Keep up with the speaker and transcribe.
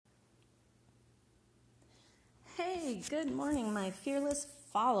Hey, good morning, my fearless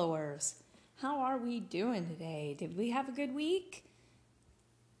followers. How are we doing today? Did we have a good week?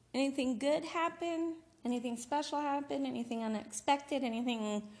 Anything good happen? Anything special happen? Anything unexpected?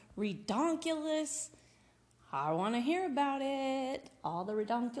 Anything redonkulous? I want to hear about it. All the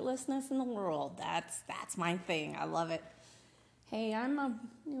redonkulousness in the world. That's my thing. I love it. Hey, I'm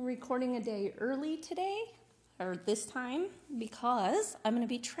recording a day early today, or this time, because I'm going to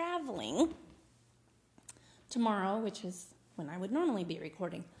be traveling tomorrow, which is when I would normally be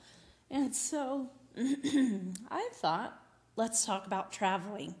recording. And so I thought, let's talk about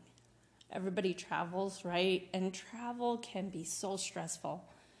traveling. Everybody travels, right? And travel can be so stressful.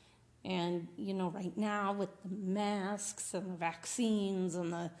 And, right now with the masks and the vaccines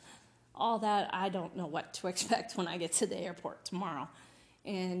and all that, I don't know what to expect when I get to the airport tomorrow.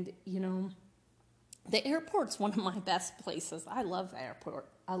 And, the airport's one of my best places. I love the airport.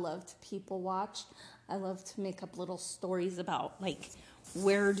 I love to people watch. I love to make up little stories about,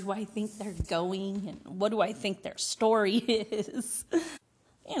 where do I think they're going and what do I think their story is.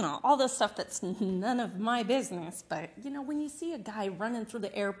 All the stuff that's none of my business. But, when you see a guy running through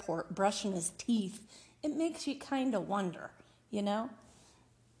the airport brushing his teeth, it makes you kind of wonder,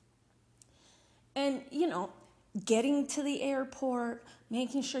 And, getting to the airport,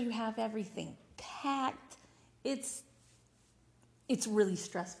 making sure you have everything packed, it's really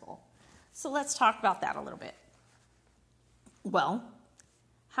stressful. So let's talk about that a little bit. Well,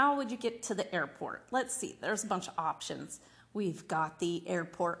 how would you get to the airport? Let's see. There's a bunch of options. We've got the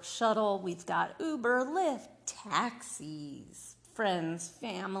airport shuttle. We've got Uber, Lyft, taxis, friends,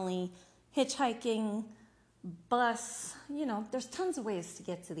 family, hitchhiking, bus. There's tons of ways to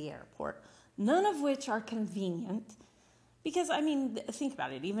get to the airport, none of which are convenient. Because, think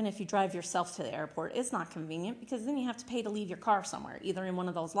about it. Even if you drive yourself to the airport, it's not convenient because then you have to pay to leave your car somewhere, either in one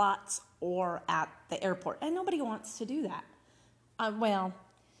of those lots or at the airport. And nobody wants to do that. Well,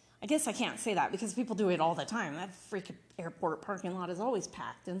 I guess I can't say that because people do it all the time. That freaking airport parking lot is always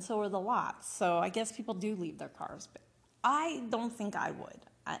packed, and so are the lots. So I guess people do leave their cars. But I don't think I would.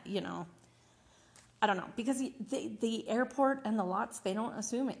 I don't know, because the airport and the lots, they don't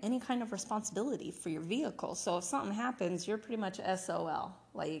assume any kind of responsibility for your vehicle. So if something happens, you're pretty much SOL.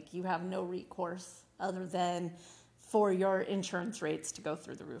 You have no recourse other than for your insurance rates to go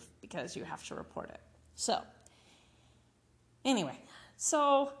through the roof because you have to report it. So anyway,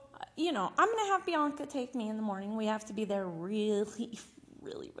 I'm going to have Bianca take me in the morning. We have to be there really,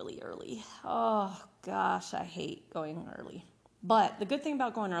 really, really early. Oh, gosh, I hate going early. But the good thing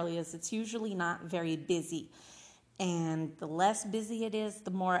about going early is it's usually not very busy. And the less busy it is,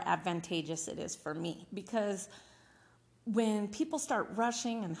 the more advantageous it is for me. Because when people start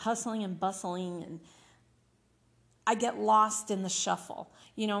rushing and hustling and bustling, and I get lost in the shuffle.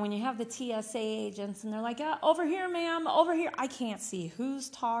 When you have the TSA agents and they're like, over here, ma'am, over here. I can't see who's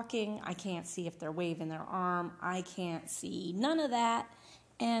talking. I can't see if they're waving their arm. I can't see none of that.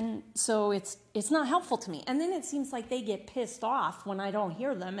 And so it's not helpful to me. And then it seems like they get pissed off when I don't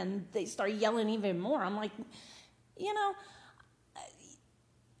hear them and they start yelling even more. I'm like, that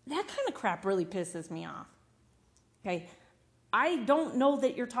kind of crap really pisses me off. Okay? I don't know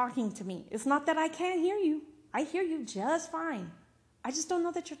that you're talking to me. It's not that I can't hear you. I hear you just fine. I just don't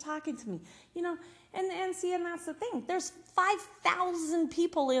know that you're talking to me. And that's the thing. There's 5,000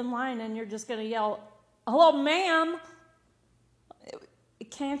 people in line and you're just going to yell, hello, ma'am.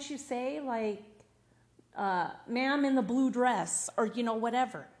 Can't you say, ma'am in the blue dress, or,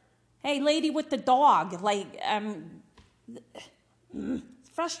 whatever. Hey, lady with the dog. It's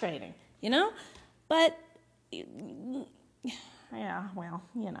frustrating, But, yeah, well,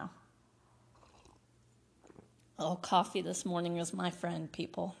 Oh, coffee this morning is my friend,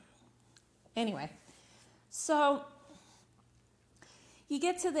 people. Anyway, so you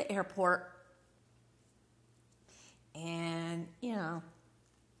get to the airport and,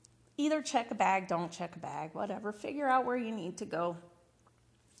 either check a bag, don't check a bag, whatever. Figure out where you need to go.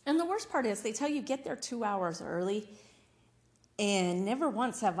 And the worst part is they tell you get there 2 hours early, and never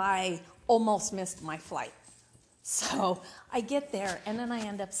once have I almost missed my flight. So I get there, and then I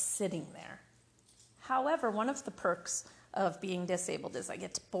end up sitting there. However, one of the perks of being disabled is I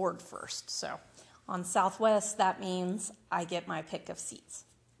get to board first. So on Southwest, that means I get my pick of seats.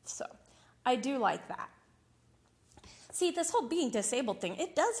 So I do like that. See, this whole being disabled thing,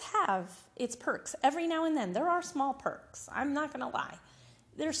 it does have its perks. Every now and then, there are small perks. I'm not going to lie.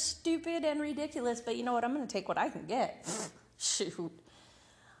 They're stupid and ridiculous, but you know what? I'm going to take what I can get. Shoot.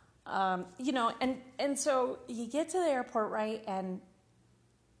 And so you get to the airport, right? And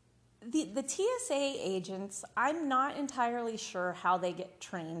the TSA agents, I'm not entirely sure how they get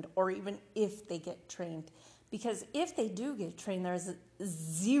trained or even if they get trained, Because if they do get trained, there's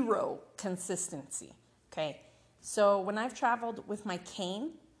zero consistency, okay? So when I've traveled with my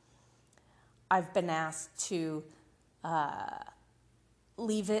cane, I've been asked to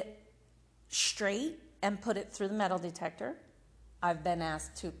leave it straight and put it through the metal detector. I've been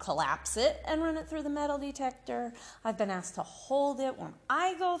asked to collapse it and run it through the metal detector. I've been asked to hold it when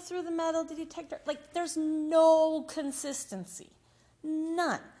I go through the metal detector. Like, there's no consistency.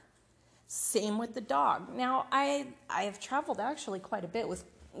 None. Same with the dog. Now, I have traveled actually quite a bit with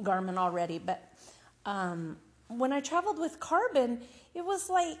Garmin already, but when I traveled with Carbon, it was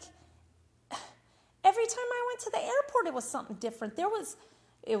like every time I went to the airport, it was something different.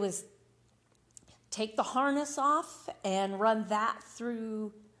 It was take the harness off and run that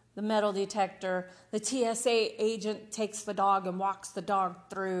through the metal detector. The TSA agent takes the dog and walks the dog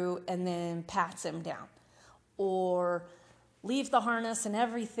through and then pats him down. Or leave the harness and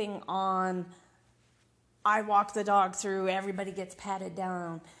everything on. I walk the dog through, everybody gets patted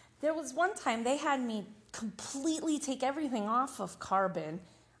down. There was one time they had me completely take everything off of Carbon.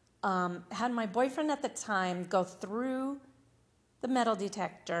 Had my boyfriend at the time go through the metal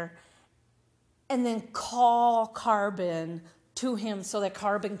detector and then call Carbon to him so that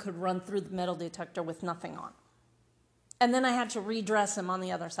Carbon could run through the metal detector with nothing on. And then I had to redress him on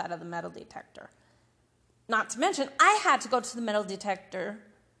the other side of the metal detector. Not to mention, I had to go to the metal detector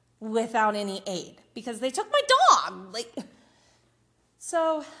without any aid because they took my dog.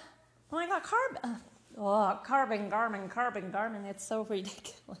 So when I got Carbon, Garmin, it's so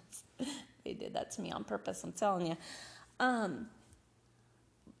ridiculous. They did that to me on purpose, I'm telling you. And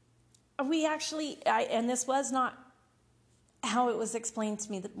this was not how it was explained to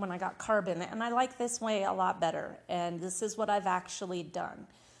me when I got Carbon, and I like this way a lot better, and this is what I've actually done.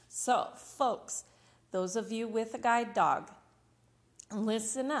 So, folks, those of you with a guide dog,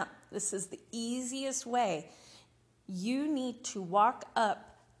 listen up. This is the easiest way. You need to walk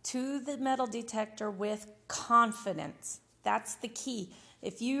up to the metal detector with confidence. That's the key.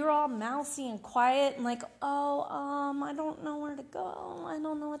 If you're all mousy and quiet and like, I don't know where to go, I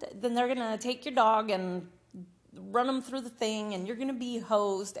don't know what to, then they're going to take your dog and run them through the thing, and you're going to be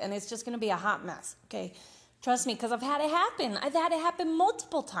hosed, and it's just going to be a hot mess, okay? Trust me, because I've had it happen. I've had it happen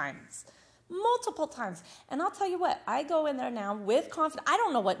multiple times. And I'll tell you what, I go in there now with confidence. I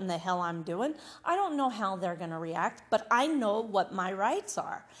don't know what in the hell I'm doing. I don't know how they're going to react, but I know what my rights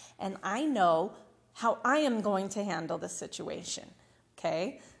are, and I know how I am going to handle the situation.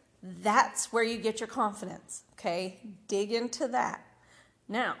 Okay, that's where you get your confidence, okay? Dig into that.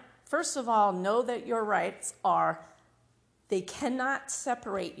 Now, first of all, know that your rights are, they cannot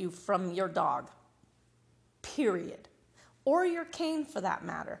separate you from your dog, period. Or your cane for that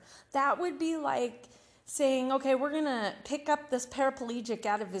matter. That would be like saying, okay, we're going to pick up this paraplegic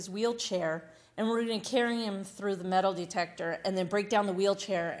out of his wheelchair and we're going to carry him through the metal detector and then break down the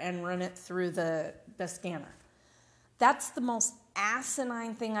wheelchair and run it through the scanner. That's the most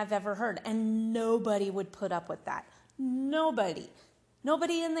asinine thing I've ever heard, and nobody would put up with that. Nobody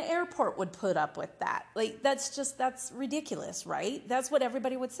in the airport would put up with that. Like, that's ridiculous, right? That's what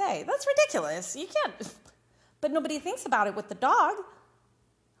everybody would say. That's ridiculous. You can't. But nobody thinks about it with the dog.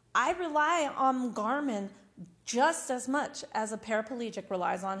 I rely on Garmin just as much as a paraplegic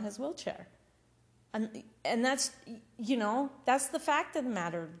relies on his wheelchair. And that's, that's the fact of the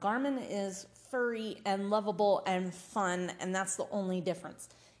matter. Garmin is furry and lovable and fun, and that's the only difference.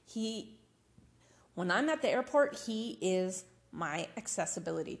 When I'm at the airport, he is my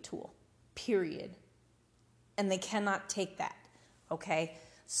accessibility tool, period. And they cannot take that, okay?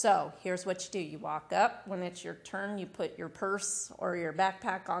 So here's what you do. You walk up. When it's your turn, you put your purse or your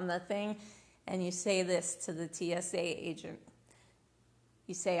backpack on the thing, and you say this to the TSA agent.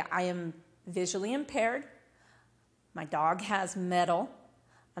 You say, I am visually impaired. My dog has metal.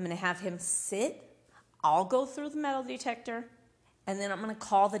 I'm going to have him sit. I'll go through the metal detector, and then I'm going to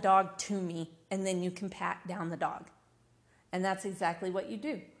call the dog to me, and then you can pat down the dog. And that's exactly what you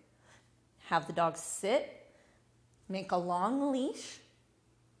do. Have the dog sit, make a long leash,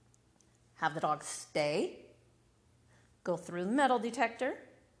 have the dog stay, go through the metal detector,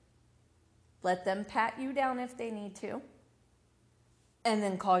 let them pat you down if they need to, and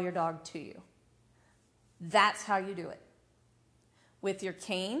then call your dog to you. That's how you do it. With your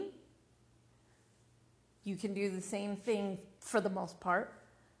cane, you can do the same thing for the most part.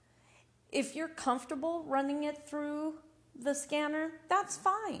 If you're comfortable running it through the scanner, that's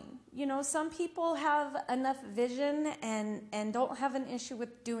fine. Some people have enough vision and don't have an issue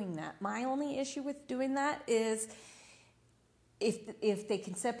with doing that. My only issue with doing that is if they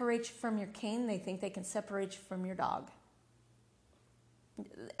can separate you from your cane, they think they can separate you from your dog.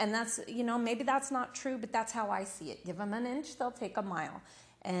 And that's, maybe that's not true, but that's how I see it. Give them an inch, they'll take a mile.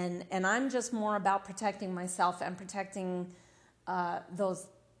 And I'm just more about protecting myself and protecting those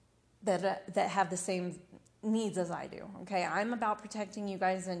that have the same needs as I do. Okay, I'm about protecting you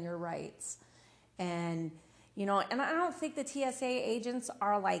guys and your rights. And and I don't think the TSA agents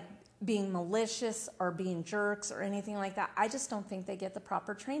are like being malicious or being jerks or anything like that. I just don't think they get the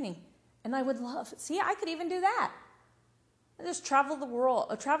proper training. And I would love, I could even do that. I just travel the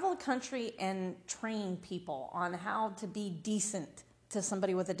world, travel the country and train people on how to be decent to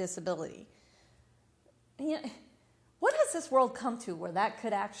somebody with a disability. And what has this world come to where that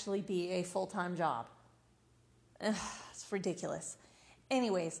could actually be a full-time job? It's ridiculous.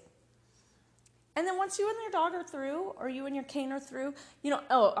 Anyways, and then once you and your dog are through, or you and your cane are through,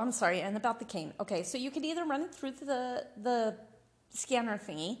 I'm sorry, and about the cane. Okay, so you could either run it through the scanner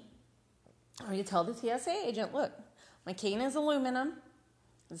thingy, or you tell the TSA agent, look, my cane is aluminum.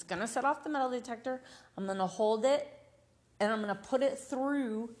 It's going to set off the metal detector. I'm going to hold it, and I'm going to put it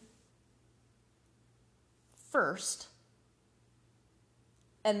through first,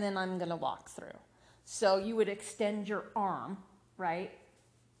 and then I'm going to walk through. So you would extend your arm, right,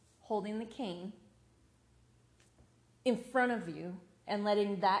 holding the cane in front of you and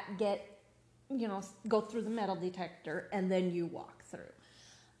letting that get, go through the metal detector, and then you walk through.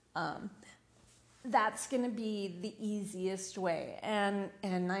 That's going to be the easiest way. And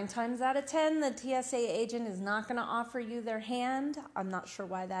 9 times out of 10, the TSA agent is not going to offer you their hand. I'm not sure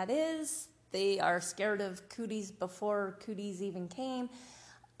why that is. They are scared of cooties before cooties even came.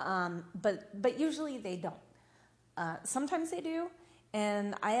 But usually they don't. Sometimes they do.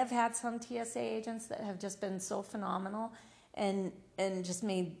 And I have had some TSA agents that have just been so phenomenal and just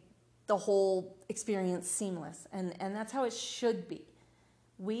made the whole experience seamless. And that's how it should be.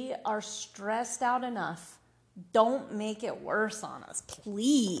 We are stressed out enough. Don't make it worse on us,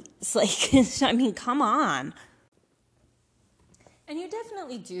 please. Come on. And you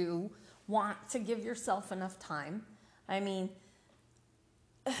definitely do want to give yourself enough time.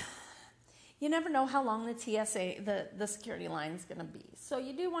 You never know how long the TSA, the security line is going to be. So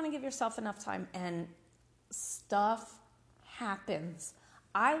you do want to give yourself enough time, and stuff happens.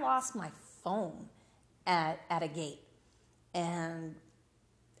 I lost my phone at a gate, and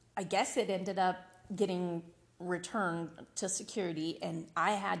I guess it ended up getting returned to security, and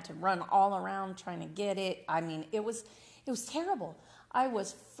I had to run all around trying to get it. It was terrible. I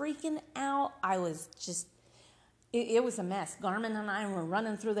was freaking out. I was just, it was a mess. Garmin and I were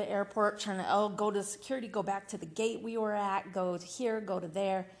running through the airport trying to, go to security, go back to the gate we were at, go to here, go to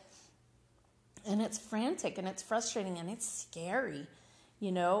there. And it's frantic, and it's frustrating, and it's scary,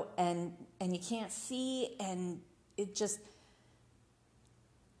 and you can't see, and it just,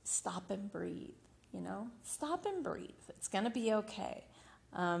 stop and breathe, Stop and breathe. It's going to be okay.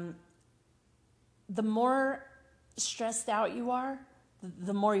 The more stressed out you are,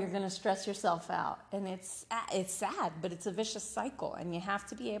 the more you're going to stress yourself out. And it's sad, but it's a vicious cycle. And you have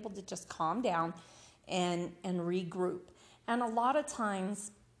to be able to just calm down and regroup. And a lot of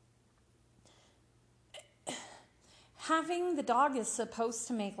times, having the dog is supposed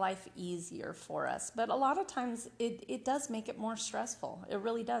to make life easier for us, but a lot of times it does make it more stressful. It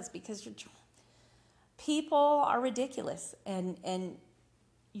really does, because people are ridiculous, and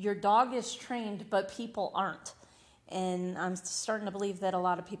your dog is trained, but people aren't. And I'm starting to believe that a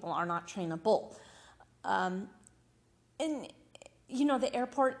lot of people are not trainable. And the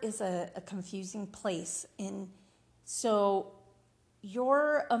airport is a confusing place, and so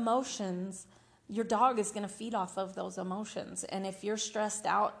your emotions, your dog is going to feed off of those emotions. And if you're stressed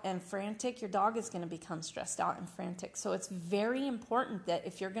out and frantic, your dog is going to become stressed out and frantic. So it's very important that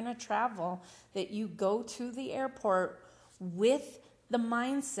if you're going to travel, that you go to the airport with the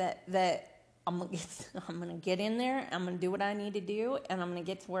mindset that I'm going to get in there, I'm going to do what I need to do, and I'm going to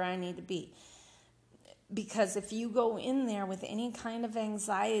get to where I need to be. Because if you go in there with any kind of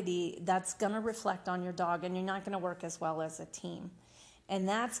anxiety, that's going to reflect on your dog, and you're not going to work as well as a team. And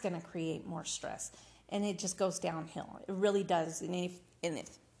that's going to create more stress. And it just goes downhill. It really does. And if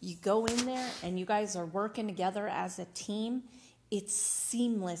you go in there and you guys are working together as a team, it's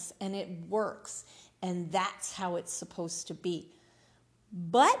seamless and it works. And that's how it's supposed to be.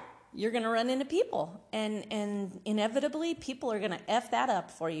 But you're going to run into people. And inevitably, people are going to F that up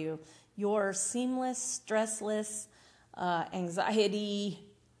for you. Your seamless, stressless, anxiety,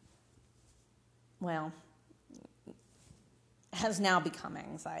 has now become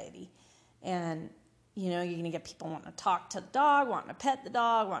anxiety. And, you're going to get people wanting to talk to the dog, wanting to pet the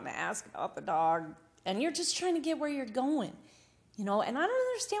dog, wanting to ask about the dog. And you're just trying to get where you're going. And I don't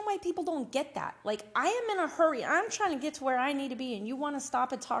understand why people don't get that. Like, I am in a hurry. I'm trying to get to where I need to be, and you want to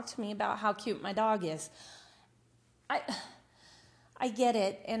stop and talk to me about how cute my dog is. I get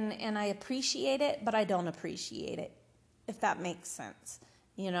it, and I appreciate it, but I don't appreciate it, if that makes sense.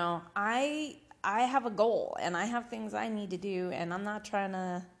 I have a goal, and I have things I need to do, and I'm not trying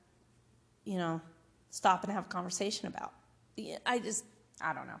to, stop and have a conversation about. I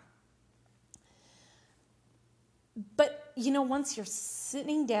don't know. But, once you're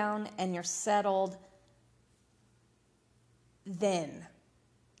sitting down and you're settled, then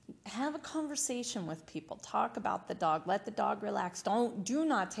have a conversation with people. Talk about the dog. Let the dog relax. Do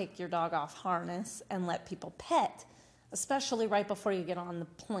not take your dog off harness and let people pet, especially right before you get on the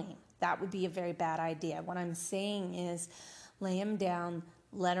plane. That would be a very bad idea. What I'm saying is lay him down,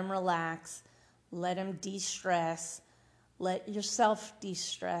 let him relax, let him de-stress, let yourself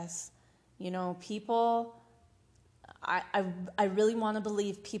de-stress. People, I really want to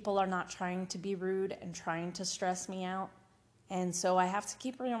believe people are not trying to be rude and trying to stress me out. And so I have to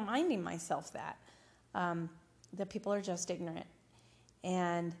keep reminding myself that people are just ignorant.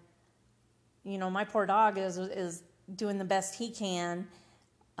 And, my poor dog is doing the best he can.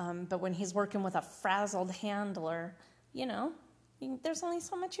 But when he's working with a frazzled handler, there's only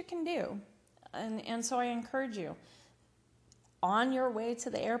so much you can do. And so I encourage you, on your way to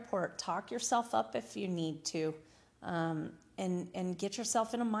the airport, talk yourself up if you need to, and get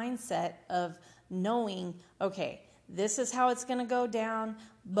yourself in a mindset of knowing, okay, this is how it's going to go down,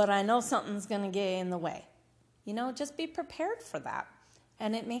 but I know something's going to get in the way. Just be prepared for that.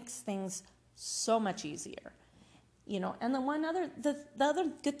 And it makes things so much easier. And the other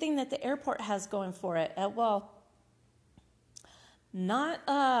good thing that the airport has going for it, not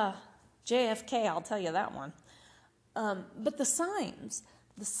JFK, I'll tell you that one, but the signs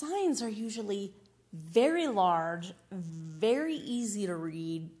are usually very large, very easy to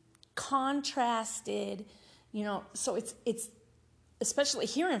read, contrasted, so it's especially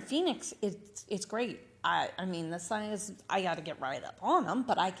here in Phoenix, it's great. I mean, the signs, I got to get right up on them,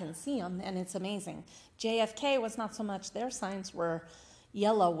 but I can see them, and it's amazing. JFK was not so much. Their signs were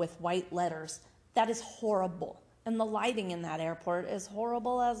yellow with white letters. That is horrible. And the lighting in that airport is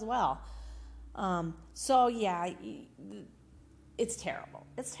horrible as well. So, yeah, it's terrible.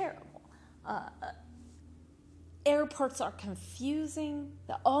 It's terrible. Airports are confusing.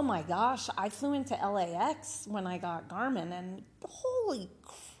 Oh, my gosh. I flew into LAX when I got Garmin, and holy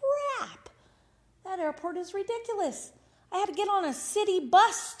crap. That airport is ridiculous. I had to get on a city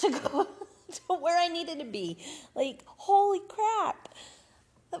bus to go to where I needed to be. Like, holy crap.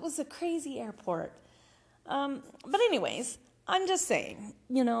 That was a crazy airport. But anyways, I'm just saying,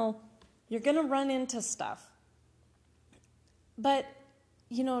 you're going to run into stuff. But,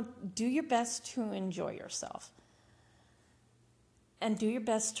 do your best to enjoy yourself. And do your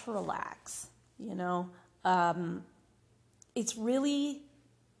best to relax, It's really...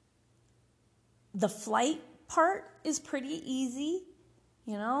 The flight part is pretty easy,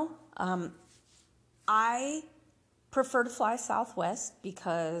 I prefer to fly Southwest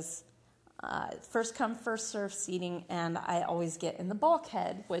because first come, first serve seating, and I always get in the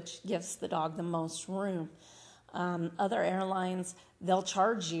bulkhead, which gives the dog the most room. Other airlines, they'll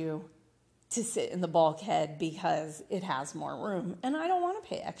charge you to sit in the bulkhead because it has more room, and I don't want to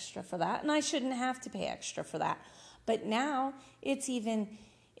pay extra for that, and I shouldn't have to pay extra for that. But now it's even,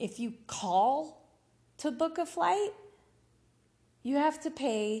 if you call to book a flight, you have to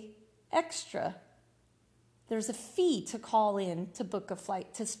pay extra. There's a fee to call in to book a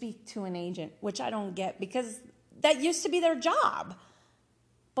flight, to speak to an agent, which I don't get because that used to be their job.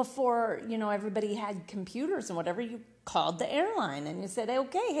 Before, everybody had computers and whatever, you called the airline and you said,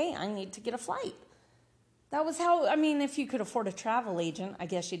 okay, hey, I need to get a flight. That was how, if you could afford a travel agent, I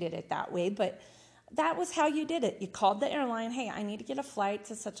guess you did it that way, but that was how you did it. You called the airline, hey, I need to get a flight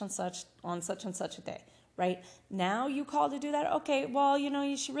to such and such on such and such a day, right? Now you call to do that. Okay, well,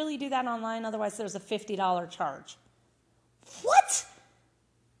 you should really do that online. Otherwise, there's a $50 charge. What?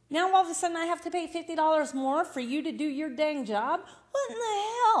 Now all of a sudden I have to pay $50 more for you to do your dang job? What in the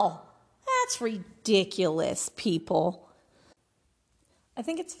hell? That's ridiculous, people. I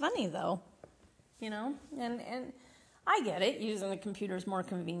think it's funny, though, and I get it. Using the computer is more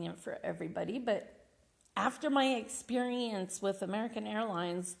convenient for everybody, but after my experience with American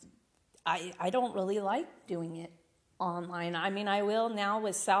Airlines, I don't really like doing it online. I will now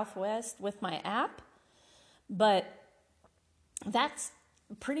with Southwest with my app, but that's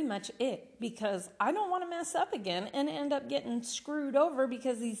pretty much it, because I don't want to mess up again and end up getting screwed over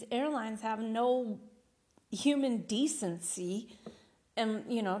because these airlines have no human decency and,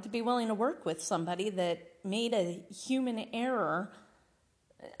 to be willing to work with somebody that made a human error.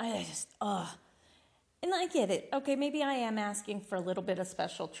 I just, And I get it. Okay, maybe I am asking for a little bit of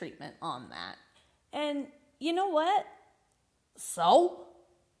special treatment on that. And you know what? So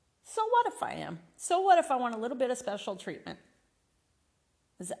what if I am? So what if I want a little bit of special treatment?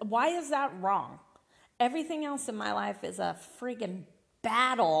 Why is that wrong? Everything else in my life is a friggin'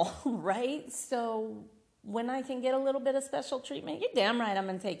 battle, right? So when I can get a little bit of special treatment, you're damn right I'm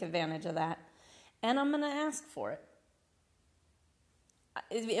going to take advantage of that. And I'm going to ask for it.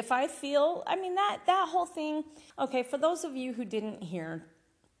 If I feel, that whole thing, okay, for those of you who didn't hear,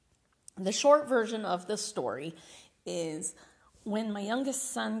 the short version of the story is when my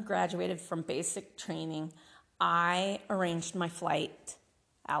youngest son graduated from basic training, I arranged my flight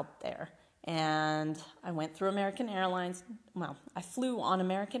out there. And I went through American Airlines. Well, I flew on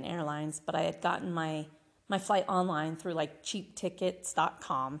American Airlines, but I had gotten my flight online through like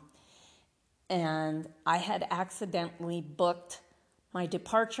cheaptickets.com. And I had accidentally booked my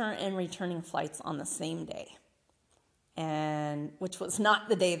departure and returning flights on the same day, and which was not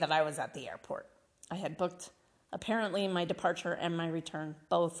the day that I was at the airport. I had booked apparently my departure and my return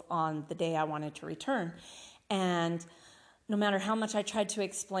both on the day I wanted to return. And no matter how much I tried to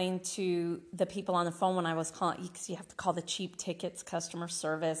explain to the people on the phone when I was calling, because you have to call the Cheap Tickets customer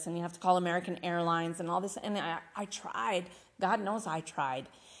service and you have to call American Airlines and all this, and I tried. God knows I tried.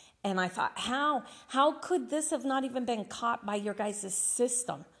 And I thought, how could this have not even been caught by your guys'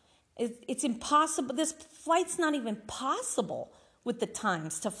 system? It's impossible. This flight's not even possible with the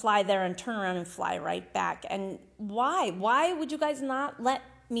times to fly there and turn around and fly right back. And why? Why would you guys not let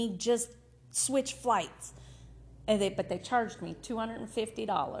me just switch flights? But they charged me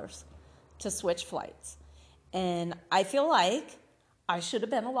 $250 to switch flights. And I feel like I should have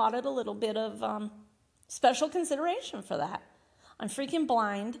been allotted a little bit of special consideration for that. I'm freaking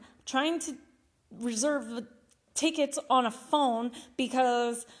blind, trying to reserve tickets on a phone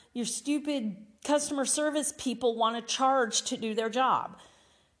because your stupid customer service people want to charge to do their job.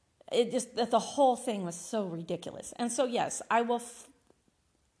 The whole thing was so ridiculous. And so, yes, I will.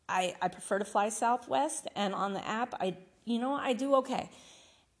 I prefer to fly Southwest, and on the app, I do okay.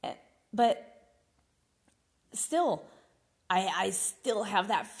 But still, I still have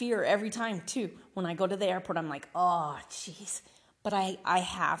that fear every time too. When I go to the airport, I'm like, oh, jeez. But I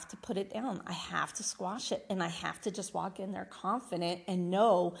have to put it down. I have to squash it. And I have to just walk in there confident and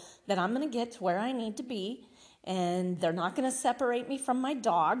know that I'm going to get to where I need to be. And they're not going to separate me from my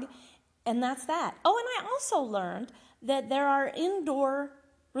dog. And that's that. Oh, and I also learned that there are indoor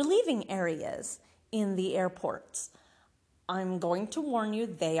relieving areas in the airports. I'm going to warn you,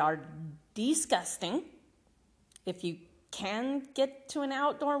 they are disgusting. If you can get to an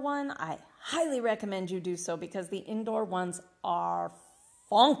outdoor one, I highly recommend you do so because the indoor ones are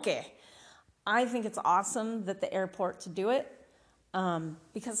funky. I think it's awesome that the airports do it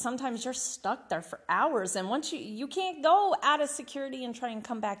because sometimes you're stuck there for hours, and once you can't go out of security and try and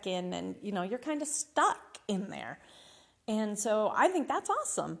come back in, and you're kind of stuck in there. And so I think that's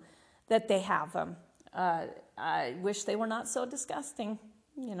awesome that they have them. I wish they were not so disgusting.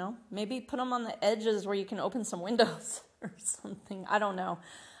 Maybe put them on the edges where you can open some windows or something. I don't know.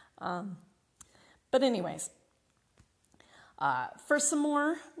 But anyways, for some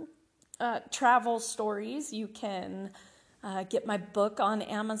more travel stories, you can get my book on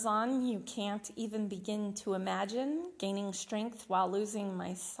Amazon. You Can't Even Begin to Imagine, Gaining Strength While Losing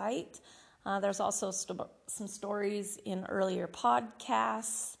My Sight. There's also some stories in earlier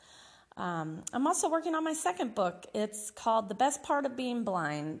podcasts. I'm also working on my second book. It's called The Best Part of Being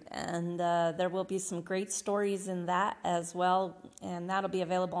Blind, and there will be some great stories in that as well, and that'll be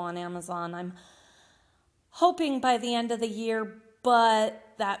available on Amazon. I'm hoping by the end of the year, but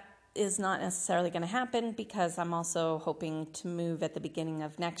that is not necessarily going to happen because I'm also hoping to move at the beginning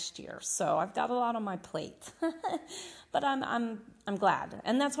of next year. So I've got a lot on my plate, but I'm glad,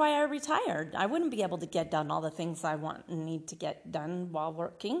 and that's why I retired. I wouldn't be able to get done all the things I want and need to get done while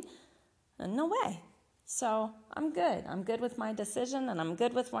working. No way. So I'm good. I'm good with my decision, and I'm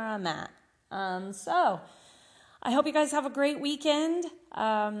good with where I'm at. So I hope you guys have a great weekend.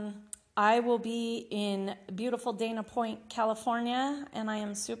 I will be in beautiful Dana Point, California, and I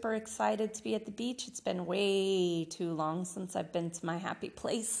am super excited to be at the beach. It's been way too long since I've been to my happy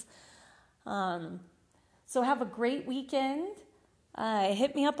place. So have a great weekend.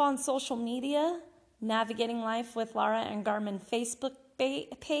 Hit me up on social media, Navigating Life with Laura and Garmin Facebook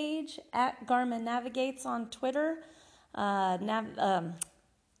page, at Garmin Navigates on Twitter, Garmin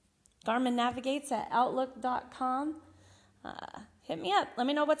Navigates at Outlook.com. Hit me up. Let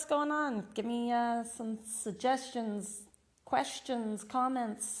me know what's going on. Give me some suggestions, questions,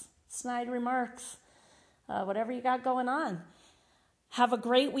 comments, snide remarks, whatever you got going on. Have a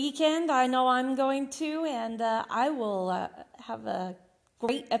great weekend. I know I'm going to, and I will have a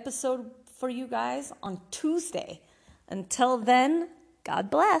great episode for you guys on Tuesday. Until then, God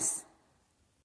bless.